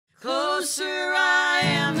closer I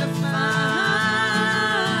am to find,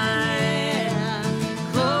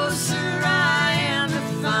 closer I am to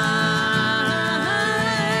find.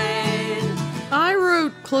 I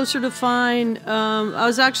wrote Closer to Find. I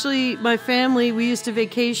was actually, my family, we used to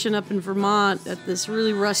vacation up in Vermont at this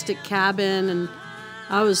really rustic cabin, and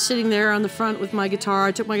I was sitting there on the front with my guitar.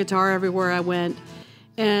 I took my guitar everywhere I went,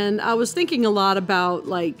 and I was thinking a lot about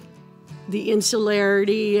like the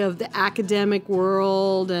insularity of the academic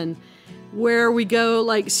world and where we go,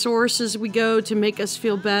 like sources we go to make us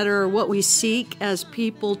feel better, what we seek as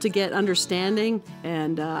people to get understanding.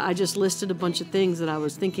 And I just listed a bunch of things that I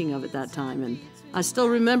was thinking of at that time, and I still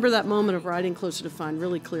remember that moment of writing Closer to Find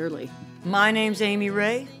really clearly. My name's Amy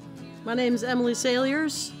Ray. My name's Emily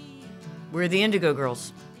Saliers. We're the Indigo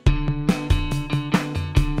Girls.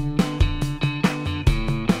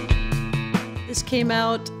 This came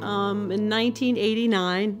out in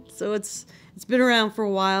 1989, so it's been around for a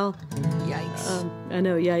while. Yikes. I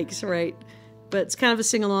know, yikes, right. But it's kind of a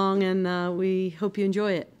sing-along, and we hope you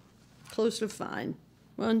enjoy it. Closer to Find.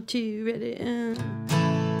 1, 2, ready, and...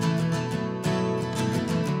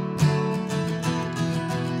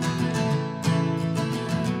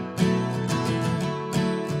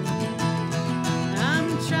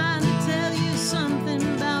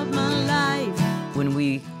 When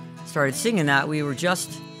we started singing that, we were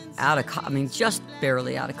just out of, just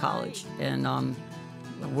barely out of college, and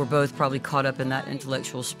we're both probably caught up in that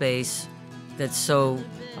intellectual space that's so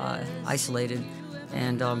isolated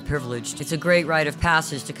and privileged. It's a great rite of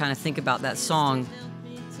passage to kind of think about that song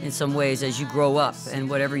in some ways as you grow up and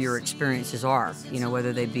whatever your experiences are, you know,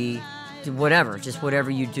 whether they be whatever, just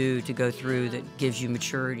whatever you do to go through that gives you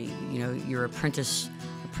maturity, you know, your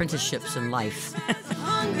apprenticeships in life.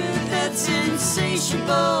 Hunger that's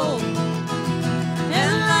insatiable,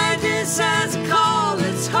 and like this has a call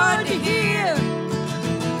that's hard to hear.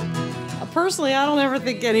 Personally, I don't ever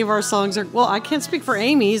think any of our songs are, well, I can't speak for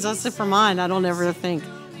Amy's, I'll say for mine, I don't ever think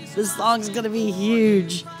this song's gonna be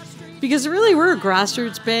huge. Because really, we're a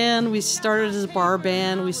grassroots band. We started as a bar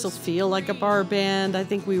band. We still feel like a bar band. I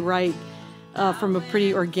think we write from a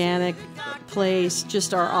pretty organic place,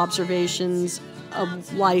 just our observations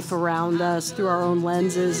of life around us through our own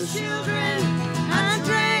lenses. Children, I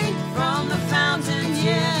drank from the fountain.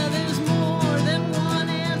 Yeah, there's more than one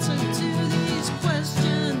answer to these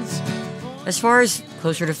questions. As far as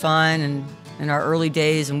Closer to Find and in our early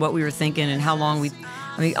days and what we were thinking and how long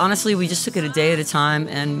honestly, we just took it a day at a time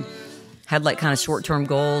and had like kind of short-term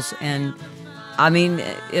goals. And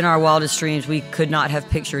in our wildest dreams, we could not have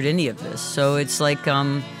pictured any of this. So it's like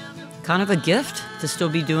kind of a gift to still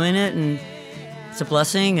be doing it, and it's a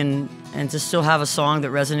blessing, and to still have a song that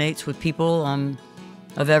resonates with people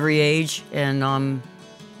of every age, and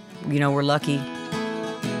we're lucky.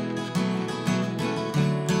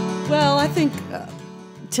 Well, I think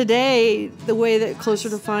today, the way that Closer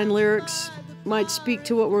to Find lyrics might speak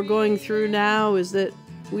to what we're going through now is that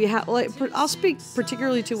we have, I'll speak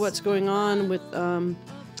particularly to what's going on with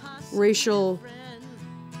racial,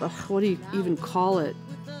 what do you even call it?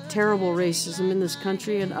 Terrible racism in this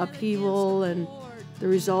country and upheaval, and the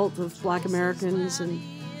result of Black Americans and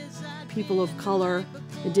people of color,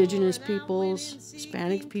 indigenous peoples,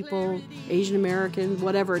 Hispanic people, Asian Americans,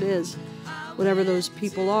 whatever it is, whatever those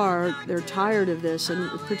people are, they're tired of this, and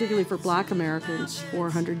particularly for Black Americans,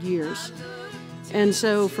 400 years. And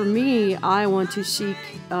so for me, I want to seek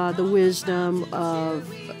the wisdom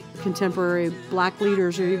of contemporary Black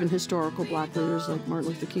leaders, or even historical Black leaders like Martin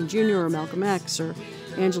Luther King Jr. or Malcolm X or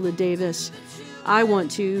Angela Davis. I want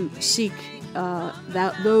to seek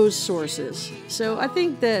those sources. So I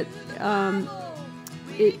think that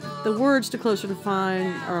the words to Closer to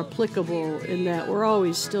Find are applicable in that we're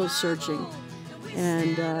always still searching,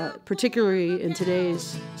 and particularly in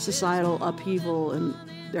today's societal upheaval, and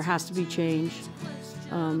there has to be change.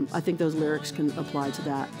 I think those lyrics can apply to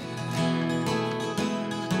that.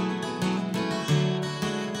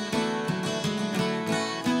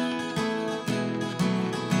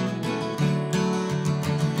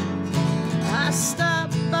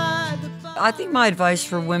 I think my advice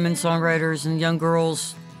for women songwriters and young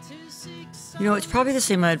girls, it's probably the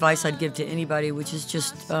same advice I'd give to anybody, which is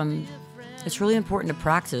just, it's really important to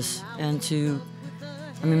practice and to,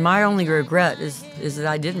 my only regret is that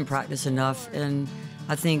I didn't practice enough. And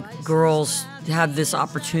I think girls have this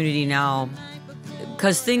opportunity now,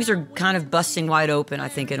 because things are kind of busting wide open, I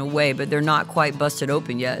think, in a way, but they're not quite busted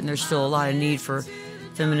open yet. And there's still a lot of need for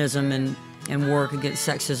feminism and work against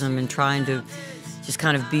sexism and trying to just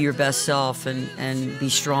kind of be your best self and be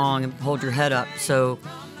strong and hold your head up. So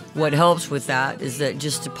what helps with that is that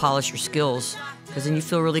just to polish your skills because then you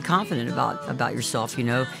feel really confident about yourself, you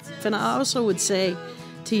know. And I also would say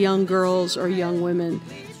to young girls or young women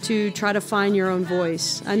to try to find your own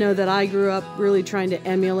voice. I know that I grew up really trying to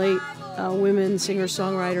emulate women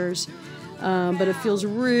singer-songwriters, but it feels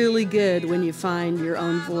really good when you find your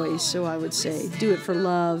own voice. So I would say do it for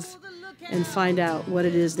love and find out what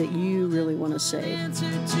it is that you really want to say. Answer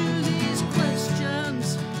to these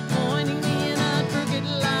questions, pointing me in a crooked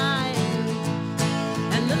line.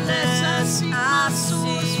 And the less I seek my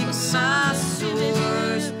source for some